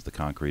touches the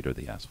concrete or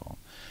the asphalt.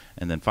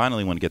 And then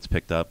finally, when it gets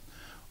picked up,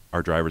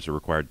 our drivers are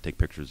required to take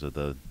pictures of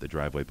the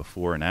driveway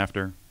before and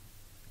after.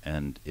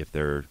 And if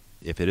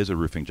it is a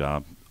roofing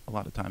job, a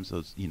lot of times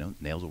those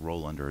nails will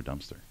roll under a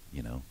dumpster,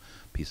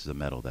 pieces of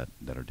metal that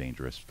are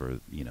dangerous for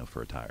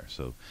a tire.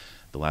 So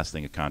the last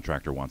thing a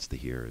contractor wants to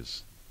hear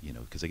is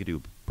because they could do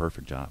a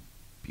perfect job,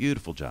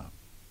 beautiful job,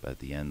 but at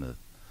the end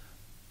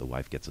the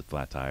wife gets a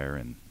flat tire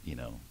and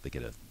they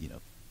get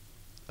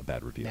a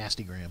bad review.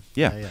 Nasty gram.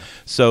 Yeah.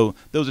 So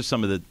those are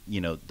some of the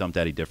dump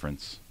daddy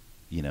difference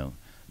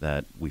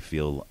that we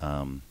feel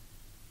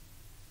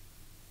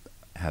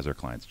has our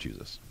clients choose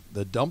us.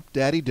 The dump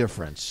daddy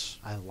difference.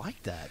 I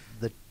like that.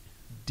 The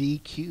D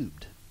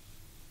cubed.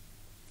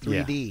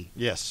 3D.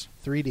 Yeah. Yes.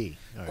 3D.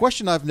 Right.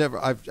 Question I've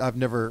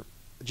never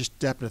just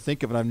happened to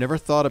think of, and I've never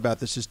thought about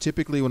this, is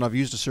typically when I've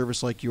used a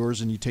service like yours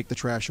and you take the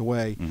trash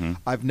away,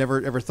 I've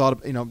never ever thought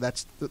of,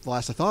 that's the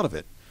last I thought of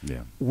it.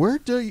 Yeah. Where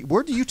do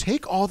you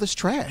take all this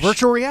trash?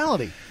 Virtual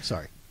reality.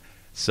 Sorry.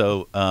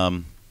 So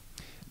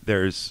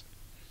there's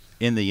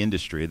in the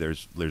industry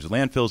there's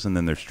landfills and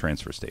then there's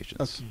transfer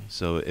stations. Okay.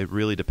 So it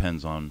really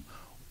depends on.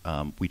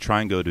 We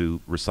try and go to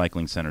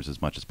recycling centers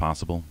as much as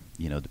possible.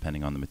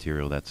 Depending on the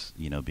material that's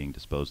being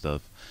disposed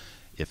of.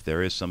 If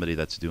there is somebody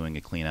that's doing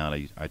a clean out,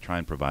 I try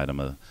and provide them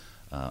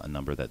a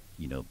number that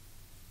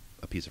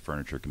a piece of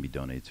furniture can be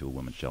donated to a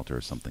women's shelter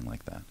or something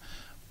like that.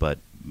 But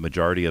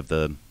majority of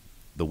the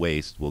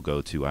waste will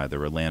go to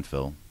either a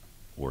landfill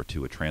or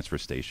to a transfer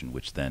station,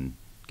 which then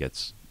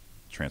gets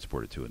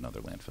transported to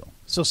another landfill.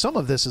 So some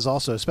of this is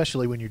also,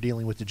 especially when you're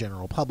dealing with the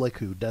general public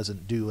who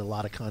doesn't do a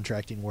lot of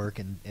contracting work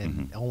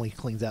and only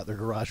cleans out their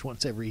garage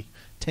once every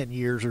 10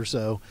 years or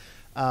so.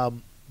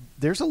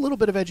 There's a little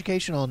bit of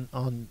education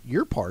on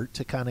your part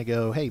to kind of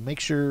go, hey, make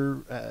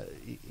sure,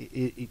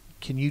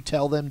 can you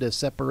tell them to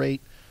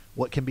separate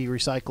what can be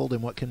recycled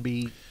and what can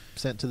be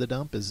sent to the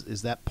dump?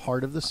 Is that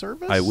part of the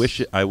service? I wish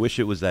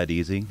it was that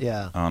easy.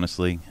 Yeah.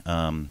 Honestly,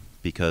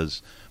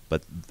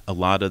 but a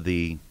lot of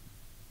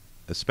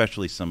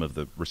especially some of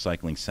the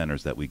recycling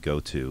centers that we go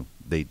to,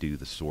 they do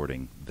the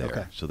sorting there.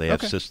 Okay. So they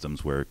have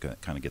systems where it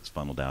kind of gets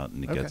funneled out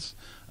and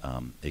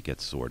it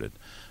gets sorted.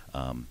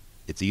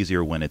 It's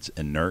easier when it's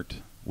inert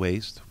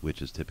waste,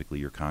 which is typically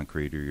your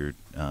concrete or your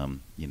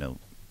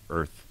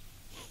earth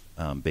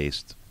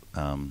based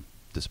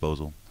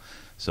disposal.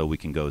 So we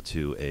can go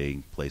to a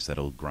place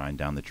that'll grind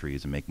down the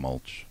trees and make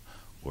mulch,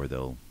 or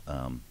they'll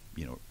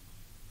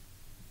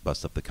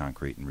bust up the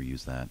concrete and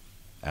reuse that.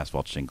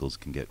 Asphalt shingles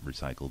can get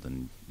recycled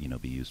and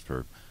be used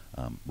for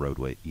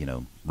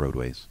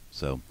roadways.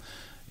 So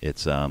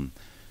it's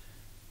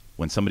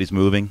when somebody's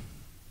moving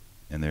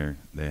and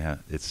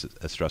it's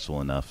a stressful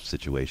enough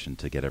situation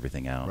to get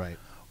everything out. Right.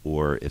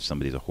 Or if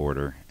somebody's a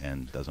hoarder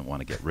and doesn't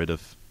want to get rid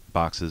of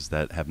boxes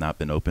that have not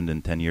been opened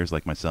in 10 years,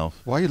 like myself.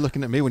 Why are you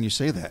looking at me when you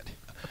say that?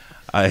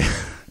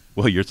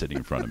 Well, you're sitting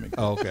in front of me.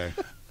 Oh, okay.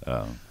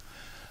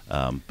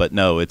 But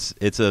no,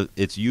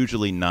 it's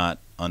usually not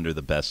under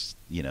the best,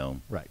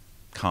 right,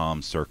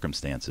 calm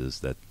circumstances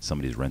that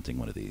somebody's renting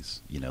one of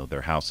these.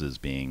 Their house is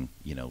being,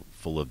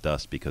 full of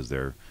dust because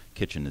their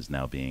kitchen is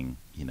now being,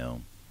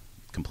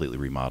 completely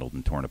remodeled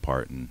and torn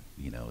apart, and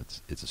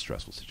it's a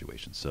stressful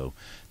situation. So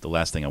the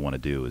last thing I want to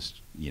do is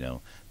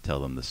tell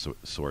them to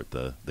sort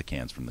the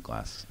cans from the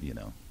glass.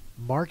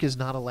 Mark is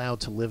not allowed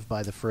to live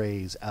by the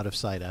phrase out of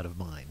sight, out of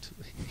mind.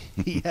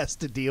 He has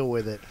to deal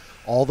with it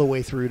all the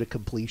way through to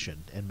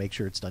completion and make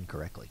sure it's done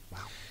correctly. Wow.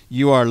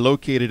 You are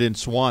located in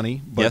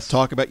Suwanee, but yes.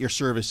 Talk about your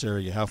service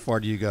area. How far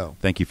do you go?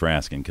 Thank you for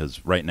asking,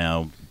 because right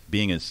now,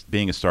 being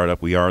a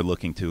startup, we are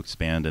looking to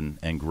expand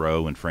and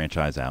grow and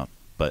franchise out.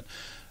 But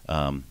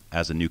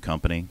as a new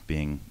company,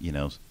 being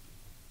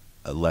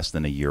less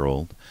than a year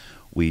old,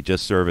 we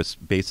just service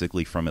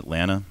basically from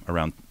Atlanta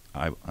around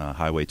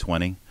Highway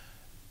 20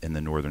 in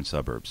the northern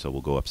suburbs. So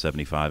we'll go up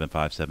 75 and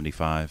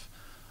 575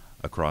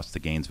 across to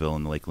Gainesville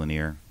and Lake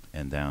Lanier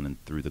and down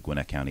and through the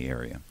Gwinnett County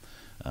area.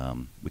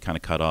 We kind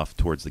of cut off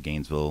towards the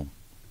Gainesville,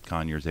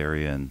 Conyers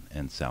area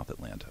and South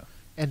Atlanta.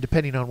 And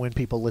depending on when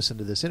people listen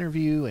to this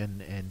interview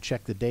and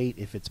check the date,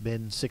 if it's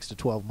been 6 to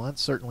 12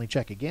 months, certainly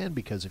check again,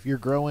 because if you're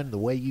growing the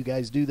way you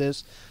guys do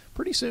this,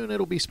 pretty soon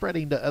it'll be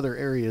spreading to other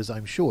areas,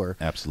 I'm sure.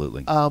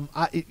 Absolutely.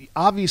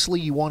 Obviously,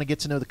 you want to get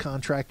to know the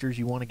contractors.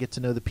 You want to get to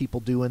know the people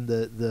doing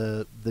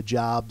the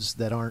jobs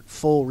that aren't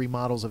full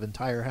remodels of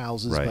entire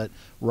houses, Right. but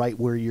right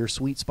where your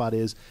sweet spot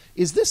is.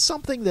 Is this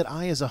something that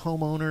I, as a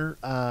homeowner,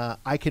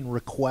 I can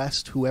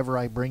request whoever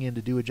I bring in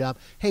to do a job?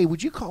 Hey,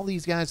 would you call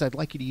these guys? I'd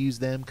like you to use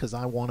them because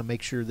I want to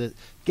make sure that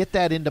get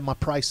that into my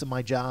price of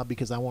my job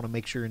because I want to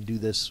make sure and do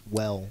this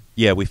well.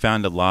 Yeah, we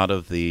found a lot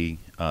of the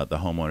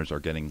homeowners are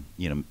getting,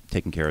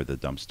 taking care of the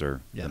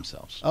dumpster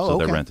themselves. Oh, so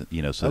okay. they're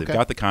renting, so they've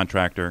got the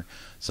contractor.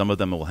 Some of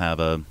them will have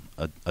a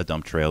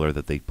dump trailer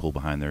that they pull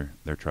behind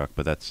their truck,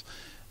 but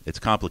it's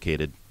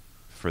complicated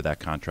for that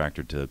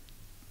contractor to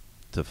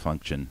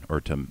function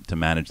or to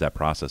manage that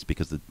process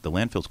because the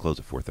landfills close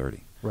at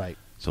 4:30. Right.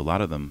 So a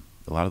lot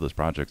of those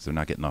projects, they're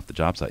not getting off the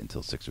job site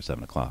until 6 or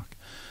 7 o'clock.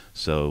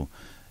 So,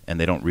 and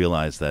they don't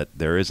realize that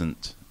there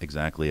isn't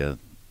exactly a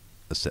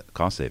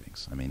cost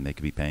savings. I mean, they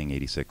could be paying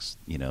 $86,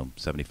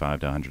 $75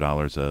 to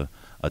 $100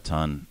 a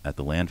ton at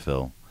the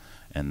landfill,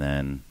 and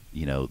then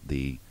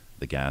the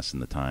gas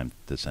and the time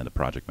to send a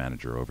project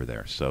manager over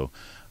there. So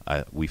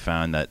we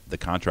found that the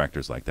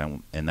contractors like that,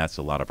 and that's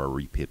a lot of our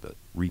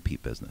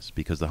repeat business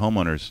because the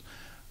homeowners,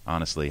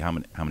 honestly, how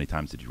many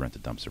times did you rent a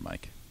dumpster,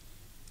 Mike?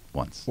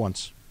 Once,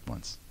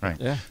 right?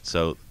 Yeah.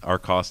 So our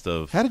cost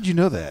of How did you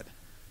know that?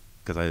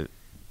 because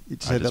You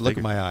just had that look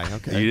in my eye.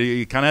 Okay.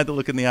 You kind of had to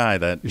look in the eye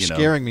that You're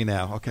scaring me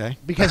now. Okay.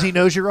 Because he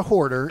knows you're a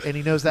hoarder, and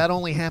he knows that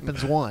only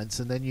happens once,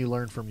 and then you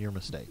learn from your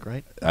mistake,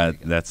 right?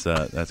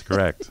 That's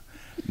correct.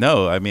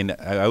 No, I mean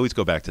I always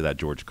go back to that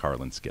George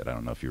Carlin skit. I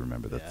don't know if you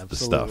remember the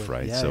stuff,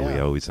 right? Yeah, so we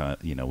always,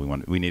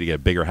 we need to get a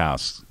bigger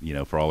house,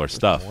 for all our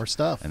stuff, more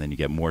stuff, and then you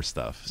get more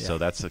stuff. Yeah. So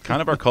that's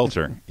kind of our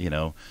culture,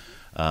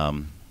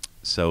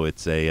 So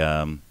it's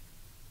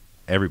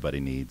everybody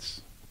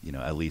needs,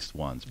 at least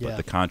once. But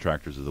the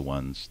contractors are the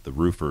ones, the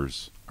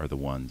roofers are the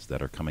ones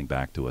that are coming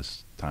back to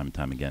us time and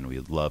time again. We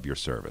love your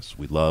service.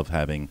 We love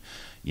having,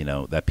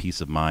 that peace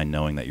of mind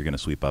knowing that you're going to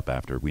sweep up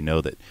after. We know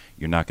that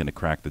you're not going to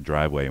crack the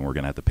driveway and we're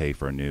going to have to pay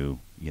for a new,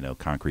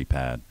 concrete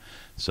pad.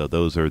 So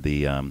those are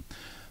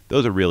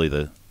really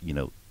the,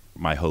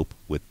 my hope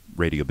with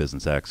Radio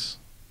Business X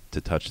to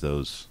touch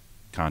those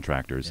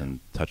contractors and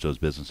touch those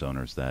business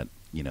owners that,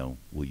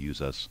 will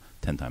use us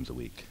 10 times a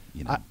week.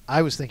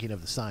 I was thinking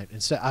of the sign.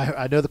 Instead,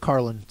 I know the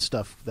Carlin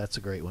stuff. That's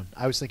a great one.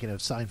 I was thinking of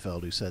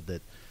Seinfeld, who said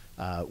that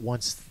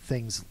once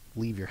things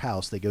leave your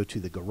house, they go to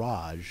the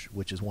garage,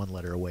 which is one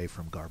letter away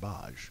from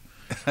garbage.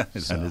 That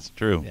is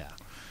true. Yeah.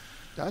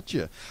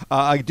 Gotcha.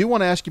 I do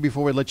want to ask you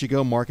before we let you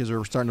go, Mark, as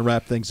we're starting to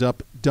wrap things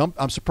up.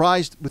 I'm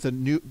surprised with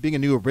being a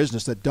newer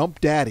business that Dump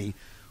Daddy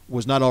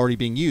was not already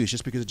being used,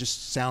 just because it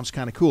just sounds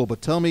kind of cool.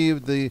 But tell me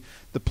the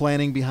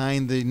planning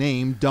behind the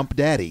name Dump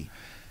Daddy.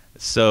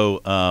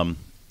 So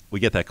we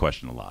get that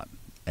question a lot,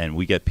 and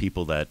we get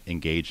people that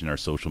engage in our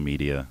social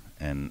media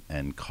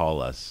and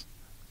call us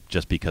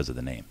just because of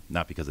the name,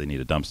 not because they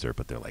need a dumpster,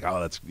 but they're like, oh,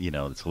 that's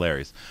it's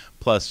hilarious.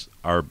 Plus,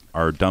 our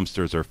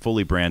dumpsters are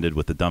fully branded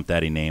with the Dump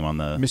Daddy name on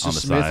the Mrs. on the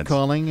Smith sides.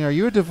 calling. Are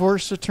you a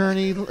divorce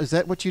attorney? Is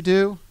that what you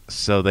do?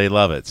 So they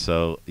love it.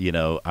 So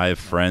I have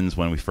friends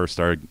when we first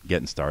started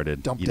getting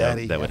started, Dump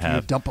Daddy. that would After you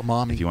have dump a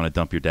mommy. If you want to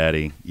dump your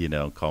daddy,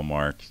 call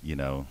Mark.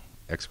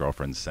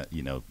 Ex-girlfriends,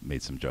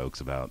 made some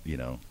jokes about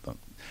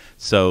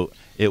So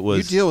it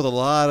was. You deal with a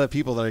lot of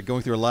people that are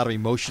going through a lot of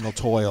emotional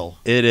toil.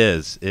 It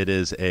is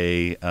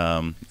a.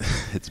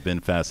 It's been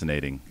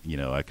fascinating.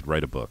 I could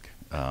write a book.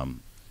 On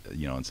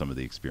some of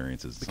the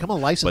experiences. Become a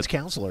licensed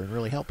counselor and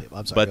really help him.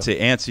 I'm sorry. But to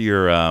answer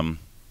your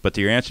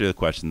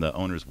question, the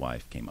owner's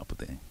wife came up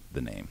with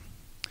the name,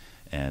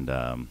 and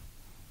I'm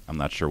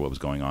not sure what was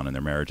going on in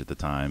their marriage at the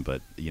time,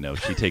 but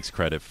she takes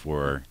credit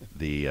for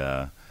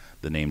the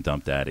name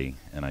Dump Daddy,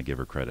 and I give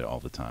her credit all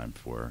the time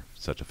for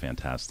such a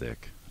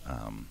fantastic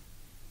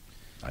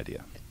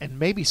idea. And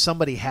maybe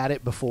somebody had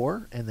it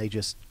before, and they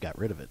just got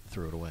rid of it,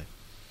 threw it away.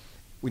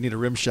 We need a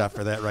rim shot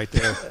for that right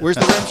there. Where's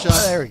the rim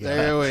shot? There we go.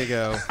 There we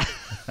go.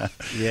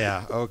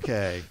 Yeah,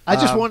 okay. I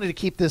just wanted to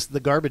keep this the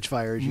garbage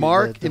fire.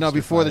 Mark,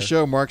 before the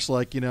show, Mark's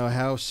like,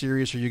 how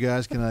serious are you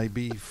guys? Can I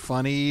be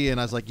funny?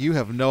 And I was like, you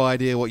have no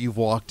idea what you've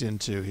walked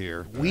into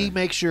here. We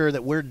make sure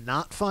that we're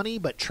not funny,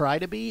 but try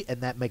to be,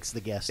 and that makes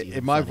the guest even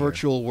in my funnier.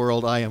 virtual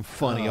world, I am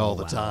funny all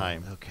the wow.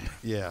 time. Okay.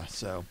 Yeah,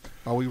 so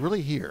are we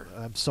really here?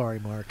 I'm sorry,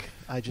 Mark.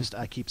 I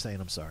keep saying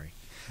I'm sorry.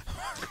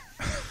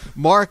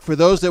 Mark, for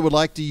those that would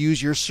like to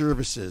use your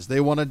services, they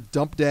want to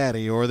dump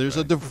daddy, or there's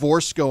a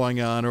divorce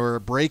going on, or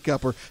a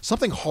breakup, or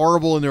something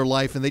horrible in their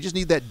life, and they just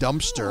need that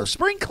dumpster. Oh,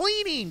 spring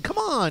cleaning. Come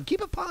on,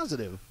 keep it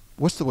positive.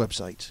 What's the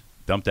website?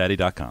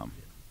 DumpDaddy.com.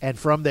 And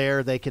from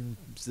there, they can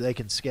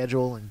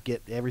schedule and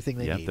get everything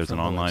they need. Yeah, there's from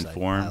an the online website.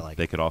 form.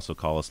 They could also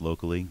call us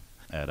locally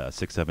at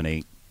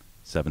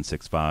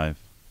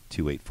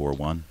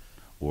 678-765-2841,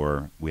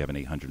 or we have an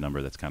 800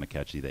 number that's kind of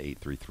catchy, the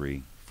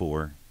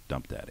 833-4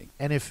 Dump Daddy.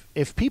 And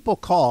if people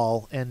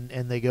call and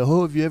they go,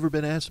 oh, have you ever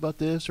been asked about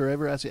this or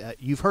ever asked?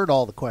 You've heard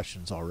all the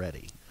questions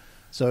already.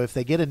 So if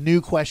they get a new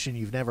question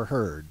you've never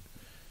heard,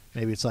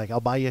 Maybe it's like, I'll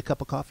buy you a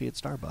cup of coffee at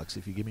Starbucks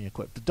if you give me a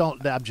quote. But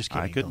don't. I'm just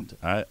kidding. I couldn't.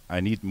 I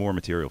need more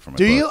material for my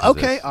Do book, you? 'cause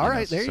Okay. it's, All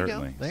right. know, There you go.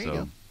 certainly. There you So,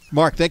 go.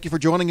 Mark, thank you for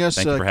joining us.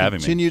 Thank you for having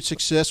me. Continued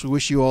success. We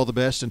wish you all the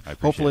best, and I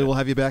appreciate hopefully it. we'll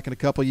have you back in a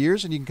couple of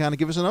years, and you can kind of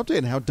give us an update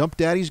on how Dump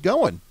Daddy's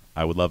going.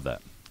 I would love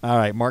that. All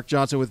right, Mark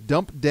Johnson with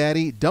Dump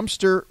Daddy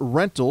Dumpster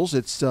Rentals.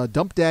 It's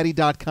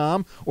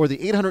dumpdaddy.com or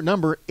the 800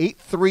 number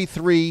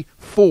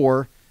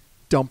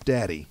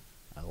 833-4-DUMP-DADDY.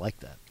 I like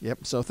that.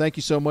 Yep. So thank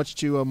you so much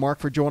to Mark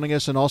for joining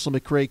us, and also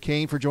Macrae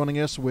Cain for joining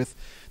us with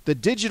the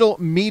Digital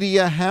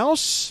Media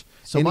House.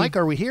 So, Mike,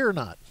 are we here or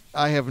not?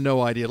 I have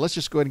no idea. Let's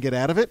just go ahead and get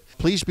out of it.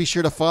 Please be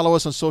sure to follow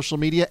us on social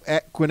media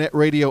at Gwinnett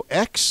Radio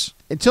X.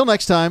 Until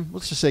next time,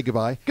 let's just say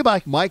goodbye.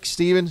 Goodbye. Mike,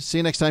 Steven, see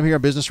you next time here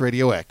on Business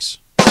Radio X.